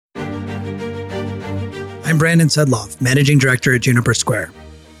I'm Brandon Sedloff, Managing Director at Juniper Square.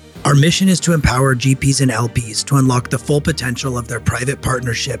 Our mission is to empower GPs and LPs to unlock the full potential of their private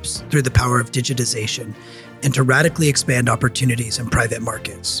partnerships through the power of digitization and to radically expand opportunities in private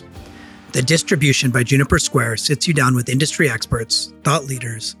markets. The Distribution by Juniper Square sits you down with industry experts, thought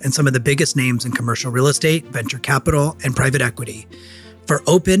leaders, and some of the biggest names in commercial real estate, venture capital, and private equity for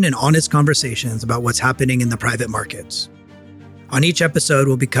open and honest conversations about what's happening in the private markets. On each episode,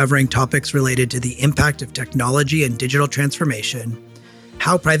 we'll be covering topics related to the impact of technology and digital transformation,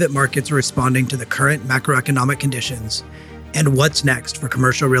 how private markets are responding to the current macroeconomic conditions, and what's next for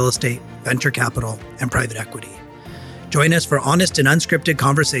commercial real estate, venture capital, and private equity. Join us for honest and unscripted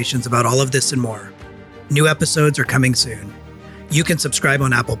conversations about all of this and more. New episodes are coming soon. You can subscribe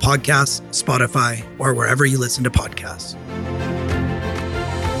on Apple Podcasts, Spotify, or wherever you listen to podcasts.